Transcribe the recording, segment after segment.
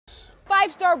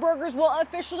Five Star Burgers will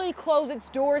officially close its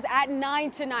doors at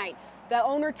 9 tonight. The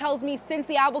owner tells me since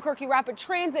the Albuquerque Rapid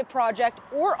Transit project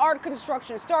or ART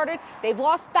construction started, they've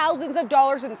lost thousands of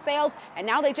dollars in sales, and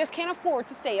now they just can't afford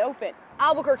to stay open.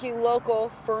 Albuquerque local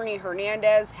Fernie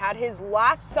Hernandez had his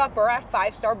last supper at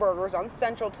Five Star Burgers on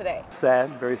Central today.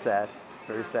 Sad, very sad,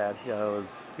 very sad.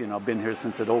 Been here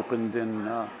since it opened in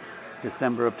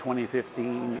December of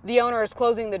 2015. The owner is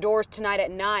closing the doors tonight at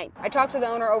 9. I talked to the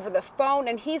owner over the phone,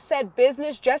 and he said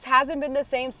business just hasn't been the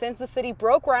same since the city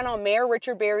broke ground on Mayor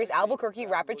Richard Berry's Albuquerque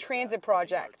Rapid Transit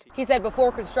project. He said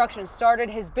before construction started,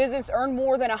 his business earned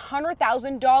more than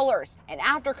 $100,000, and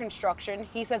after construction,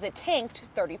 he says it tanked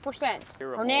 30%.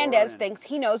 Hernandez thinks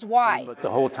he knows why. But the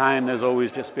whole time, there's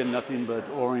always just been nothing but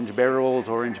orange barrels,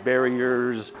 orange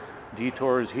barriers,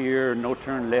 detours here, no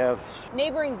turn lefts.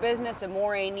 Neighboring business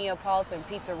Amore Neapolitan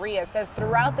Pizzeria says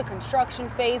throughout the construction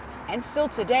phase and still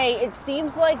today, it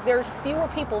seems like there's fewer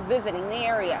people visiting the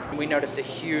area. We noticed a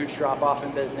huge drop off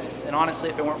in business, and honestly,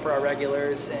 if it weren't for our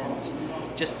regulars and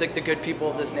just the good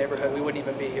people of this neighborhood, we wouldn't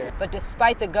even be here. But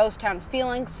despite the ghost town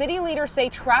feeling, city leaders say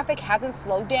traffic hasn't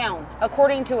slowed down.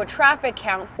 According to a traffic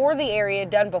count for the area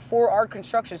done before ART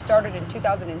construction started in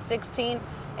 2016,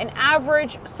 an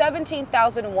average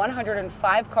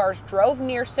 17,105 cars drove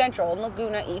near Central and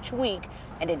Laguna each week,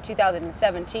 and in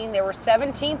 2017 there were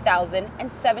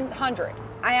 17,700.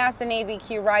 I asked an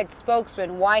ABQ Ride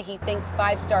spokesman why he thinks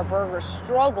Five Star Burgers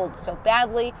struggled so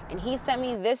badly, and he sent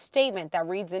me this statement that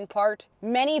reads in part,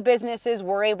 "Many businesses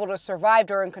were able to survive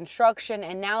during construction,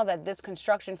 and now that this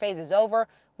construction phase is over,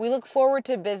 we look forward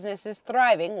to businesses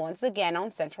thriving once again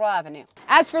on Central Avenue."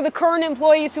 As for the current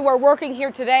employees who are working here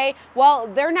today, well,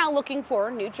 they're now looking for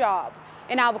a new job.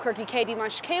 In Albuquerque, KD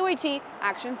Munch, KOAT,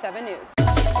 Action 7 News.